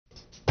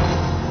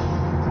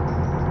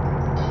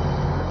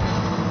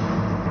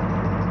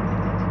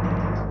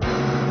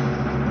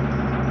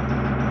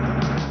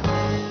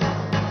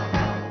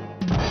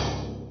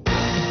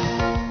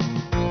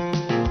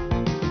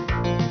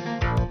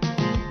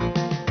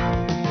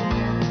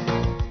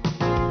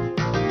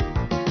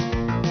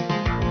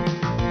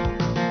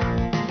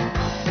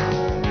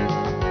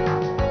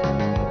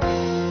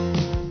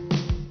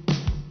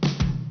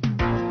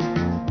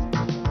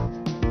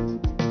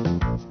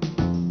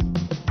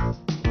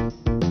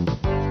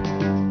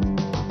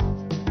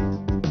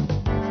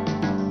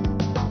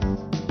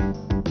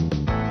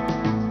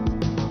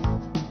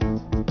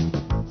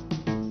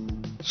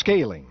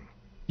Scaling.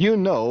 You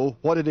know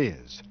what it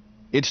is.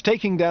 It's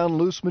taking down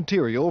loose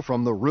material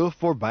from the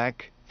roof or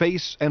back,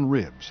 face and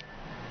ribs.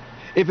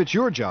 If it's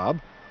your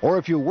job, or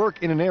if you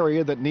work in an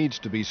area that needs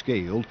to be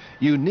scaled,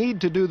 you need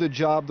to do the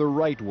job the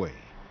right way,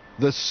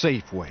 the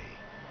safe way.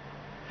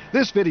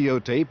 This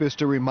videotape is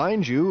to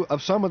remind you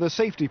of some of the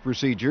safety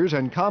procedures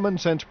and common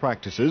sense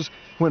practices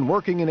when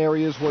working in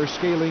areas where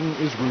scaling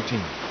is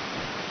routine.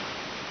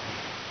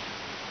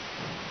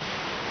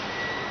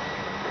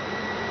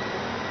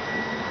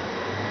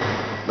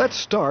 Let's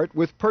start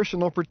with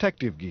personal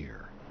protective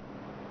gear.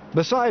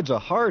 Besides a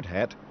hard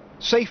hat,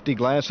 safety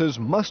glasses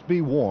must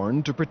be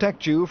worn to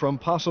protect you from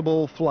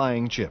possible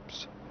flying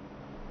chips.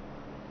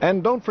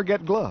 And don't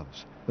forget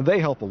gloves. They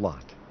help a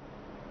lot.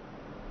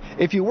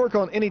 If you work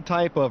on any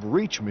type of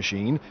reach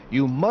machine,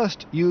 you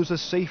must use a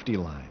safety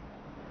line.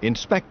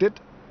 Inspect it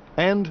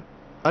and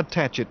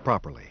attach it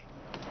properly.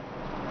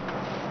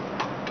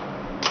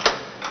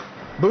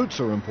 Boots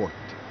are important.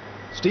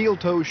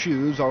 Steel-toe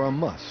shoes are a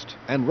must,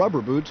 and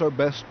rubber boots are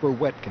best for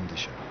wet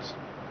conditions.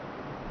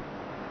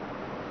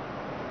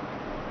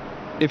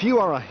 If you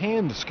are a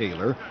hand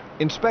scaler,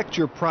 inspect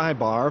your pry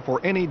bar for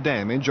any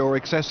damage or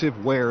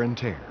excessive wear and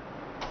tear.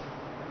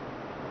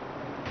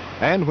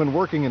 And when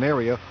working an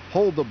area,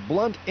 hold the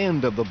blunt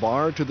end of the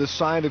bar to the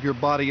side of your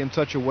body in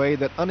such a way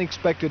that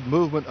unexpected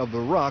movement of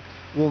the rock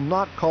will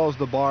not cause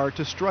the bar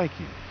to strike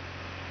you.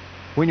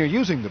 When you're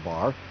using the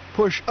bar,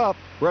 push up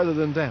rather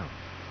than down.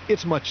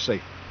 It's much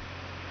safer.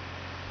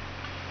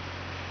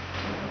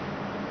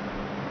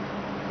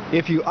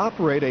 If you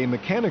operate a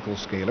mechanical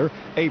scaler,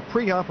 a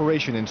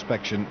pre-operation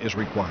inspection is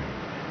required.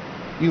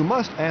 You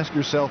must ask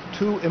yourself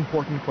two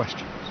important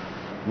questions.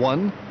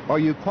 One, are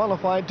you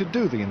qualified to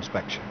do the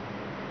inspection?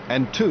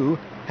 And two,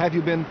 have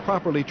you been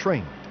properly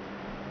trained?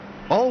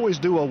 Always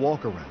do a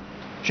walk-around,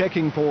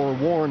 checking for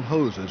worn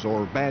hoses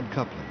or bad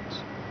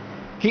couplings.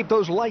 Keep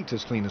those lights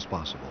as clean as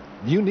possible.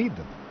 You need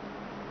them.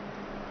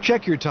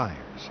 Check your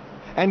tires,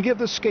 and give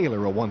the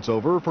scaler a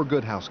once-over for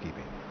good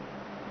housekeeping.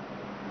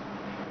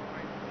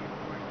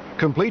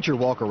 Complete your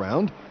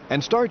walk-around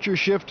and start your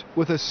shift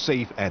with a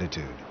safe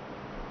attitude.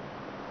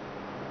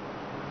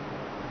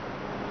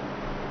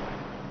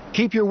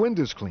 Keep your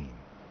windows clean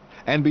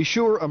and be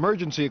sure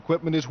emergency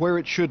equipment is where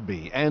it should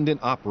be and in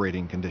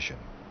operating condition.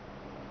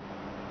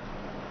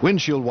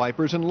 Windshield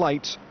wipers and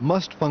lights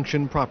must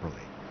function properly.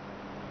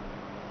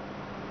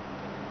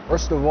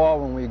 First of all,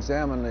 when we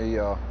examine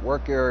the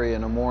work area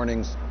in the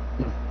mornings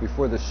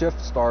before the shift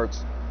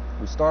starts,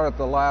 we start at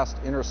the last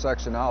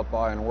intersection out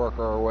by and work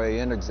our way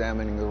in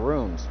examining the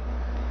rooms.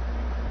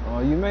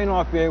 You may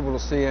not be able to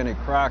see any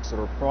cracks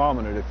that are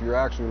prominent if you're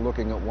actually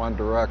looking at one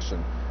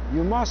direction.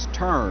 You must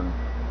turn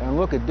and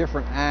look at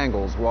different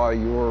angles while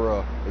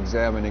you're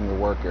examining the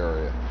work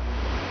area.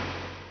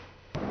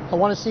 I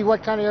want to see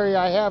what kind of area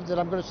I have that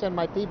I'm going to send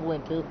my people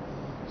into,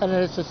 and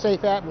that it's a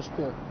safe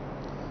atmosphere.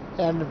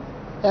 And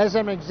as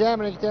I'm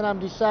examining it, then I'm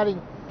deciding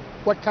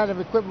what kind of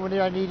equipment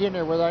I need in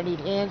there, whether I need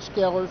hand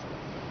scalers,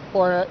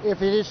 or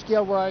if it is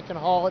scaled where I can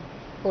haul it,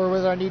 or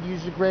whether I need to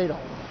use a grade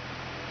haul.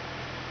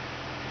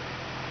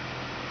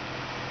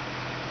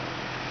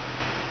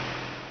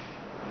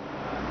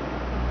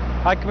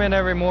 I come in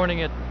every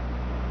morning at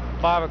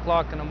 5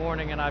 o'clock in the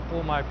morning and I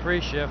pull my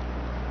pre-shift.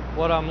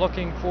 What I'm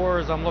looking for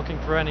is I'm looking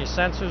for any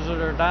sensors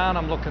that are down.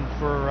 I'm looking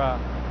for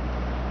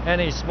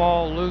any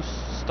small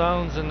loose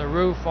stones in the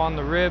roof, on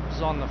the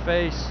ribs, on the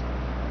face,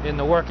 in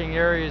the working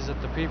areas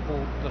that the people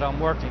that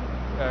I'm working,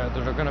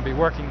 that are going to be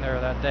working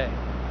there that day.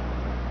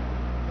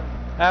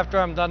 After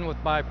I'm done with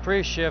my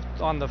pre-shift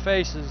on the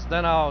faces,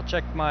 then I'll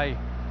check my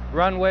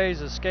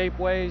runways, escape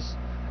ways,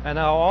 and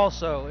I'll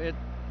also,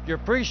 your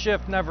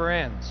pre-shift never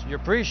ends. Your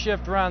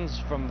pre-shift runs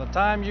from the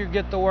time you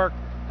get to work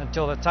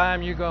until the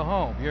time you go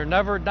home. You're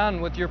never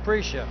done with your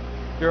pre-shift.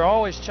 You're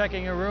always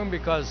checking a room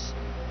because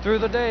through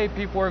the day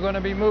people are going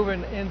to be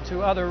moving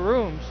into other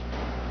rooms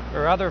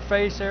or other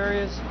face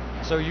areas,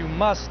 so you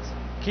must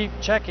keep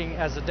checking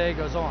as the day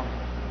goes on.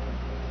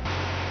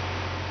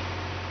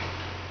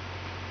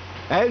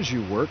 As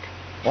you work,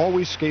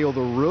 always scale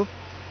the roof,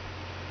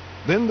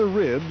 then the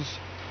ribs,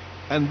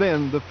 and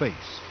then the face.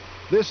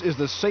 This is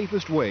the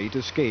safest way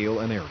to scale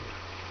an area.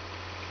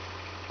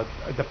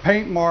 The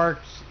paint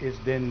marks is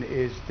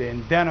to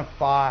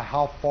identify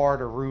how far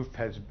the roof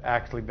has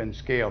actually been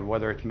scaled,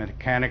 whether it's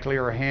mechanically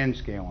or hand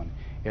scaling.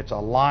 It's a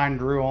line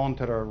drew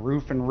onto the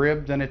roof and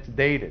ribs, and it's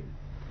dated.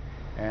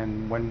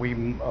 And when we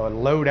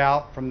load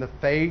out from the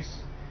face,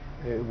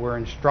 we're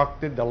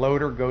instructed the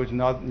loader goes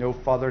no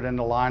further than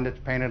the line that's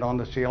painted on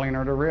the ceiling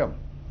or the rib.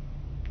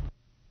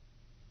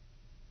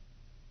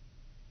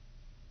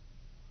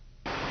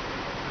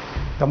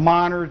 The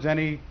monitors,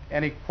 any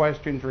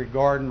questions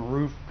regarding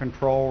roof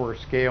control or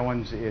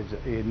scalings, is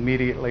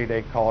immediately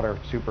they call their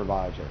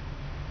supervisor.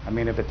 I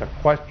mean, if it's a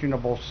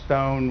questionable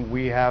stone,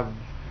 we have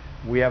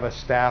a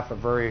staff of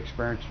very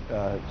experienced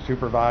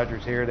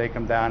supervisors here. They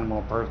come down and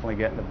will personally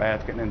get in the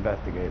basket and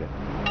investigate it.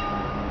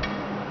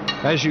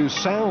 As you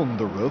sound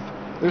the roof,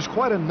 there's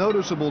quite a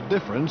noticeable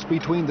difference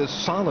between the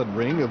solid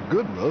ring of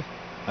good roof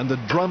and the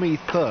drummy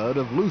thud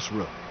of loose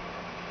roof.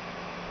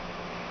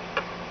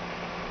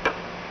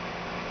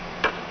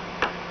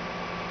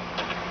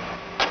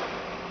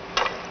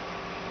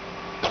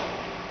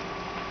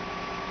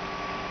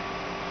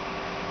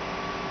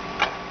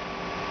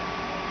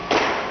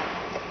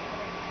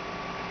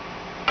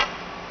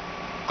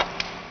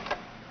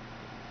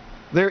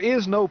 There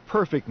is no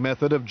perfect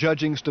method of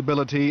judging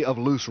stability of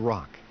loose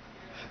rock.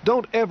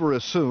 Don't ever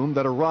assume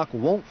that a rock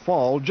won't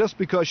fall just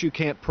because you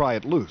can't pry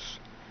it loose.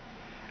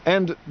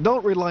 And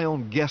don't rely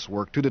on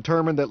guesswork to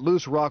determine that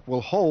loose rock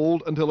will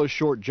hold until a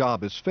short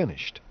job is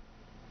finished.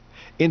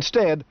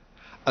 Instead,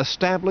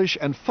 establish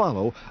and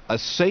follow a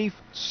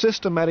safe,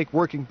 systematic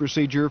working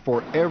procedure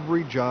for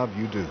every job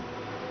you do.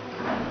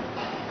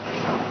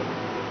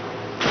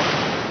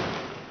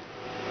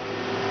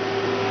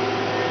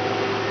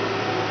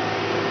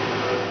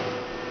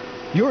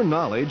 Your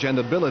knowledge and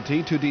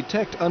ability to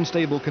detect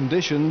unstable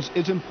conditions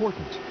is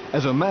important.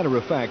 As a matter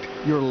of fact,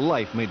 your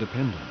life may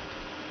depend on it.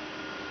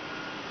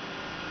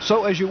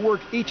 So as you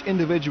work each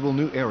individual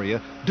new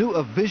area, do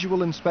a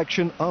visual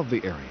inspection of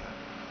the area.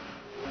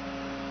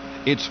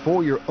 It's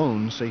for your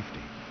own safety.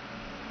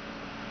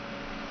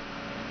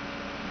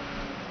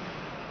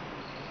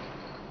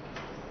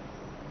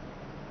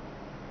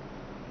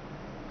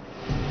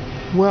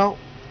 Well,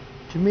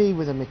 to me,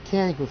 with a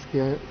mechanical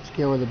scale,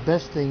 the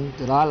best thing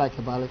that I like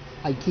about it,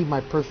 I keep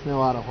my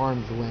personnel out of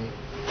harm's way.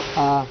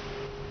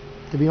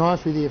 To be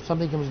honest with you, if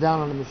something comes down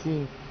on the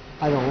machine,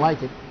 I don't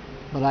like it,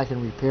 but I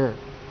can repair it.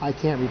 I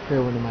can't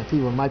repair one of my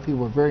people. My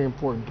people are very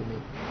important to me.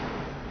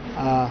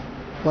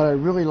 What I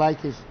really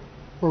like is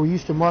where we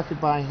used to mark it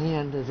by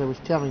hand, as I was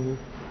telling you,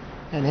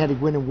 and had to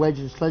go in and wedge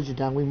and sledge it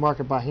down. We mark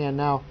it by hand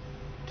now,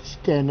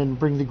 and then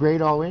bring the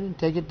grade all in and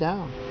take it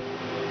down.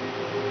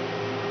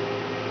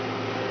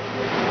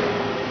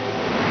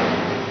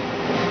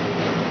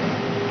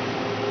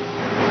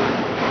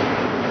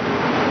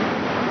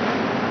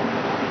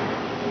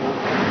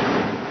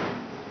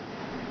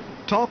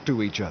 Talk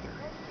to each other.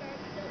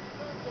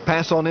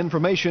 Pass on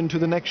information to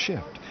the next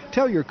shift.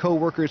 Tell your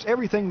coworkers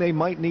everything they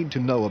might need to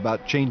know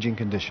about changing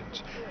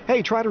conditions.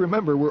 Hey, try to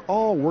remember we're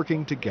all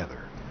working together.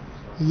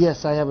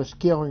 Yes, I have a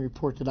scaling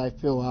report that I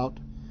fill out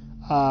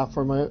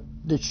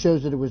that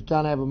shows that it was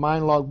done. I have a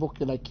mine log book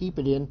that I keep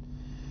it in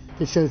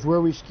that shows where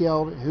we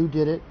scaled, who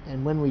did it,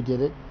 and when we did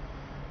it.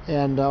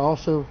 And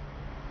also,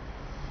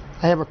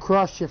 I have a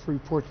cross shift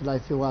report that I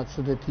fill out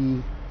so that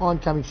the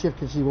oncoming shift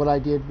can see what I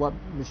did, what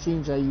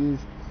machines I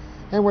used,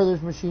 and where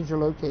those machines are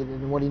located,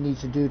 and what he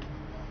needs to do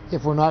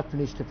if we're not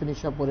finished, to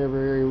finish up whatever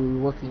area we were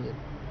working in.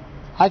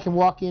 I can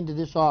walk into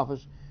this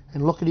office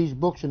and look at these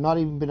books and not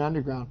even been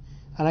underground,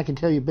 and I can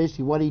tell you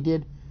basically what he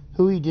did,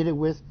 who he did it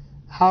with,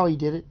 how he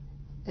did it,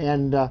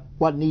 and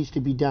what needs to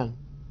be done.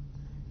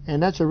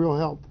 And that's a real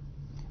help.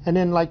 And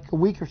then like a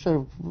week or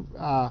so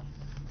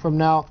from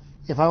now,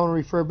 if I want to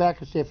refer back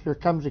and say if there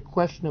comes a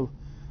question of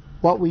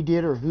what we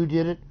did or who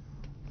did it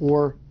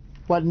or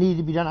what needed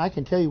to be done, I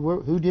can tell you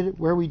who did it,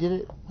 where we did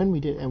it, when we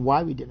did it, and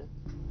why we did it.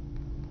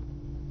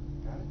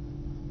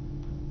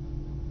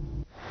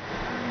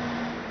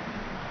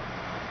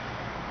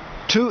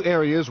 Two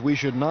areas we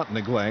should not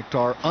neglect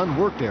are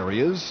unworked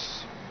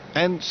areas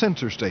and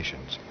sensor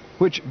stations,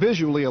 which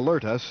visually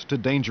alert us to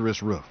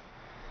dangerous roof.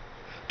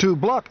 To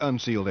block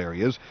unsealed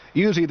areas,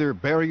 use either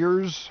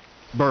barriers,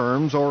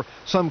 berms, or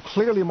some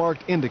clearly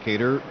marked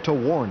indicator to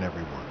warn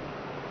everyone.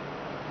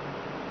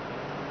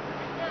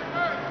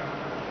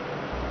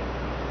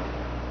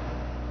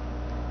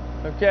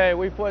 Okay,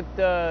 we put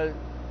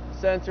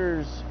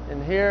sensors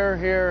in here,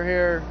 here,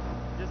 here.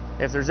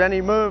 If there's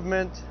any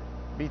movement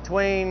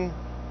between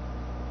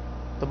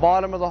the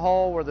bottom of the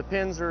hole where the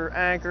pins are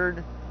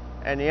anchored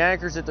and the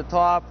anchors at the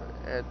top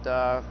at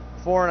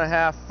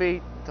 4.5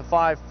 feet to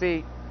 5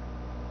 feet,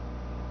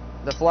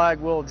 the flag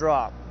will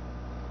drop.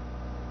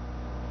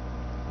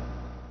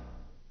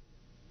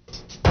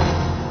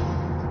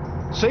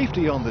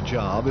 Safety on the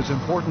job is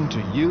important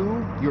to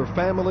you, your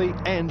family,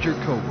 and your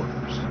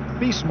coworkers.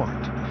 Be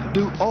smart.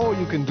 Do all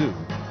you can do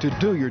to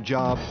do your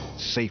job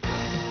safely.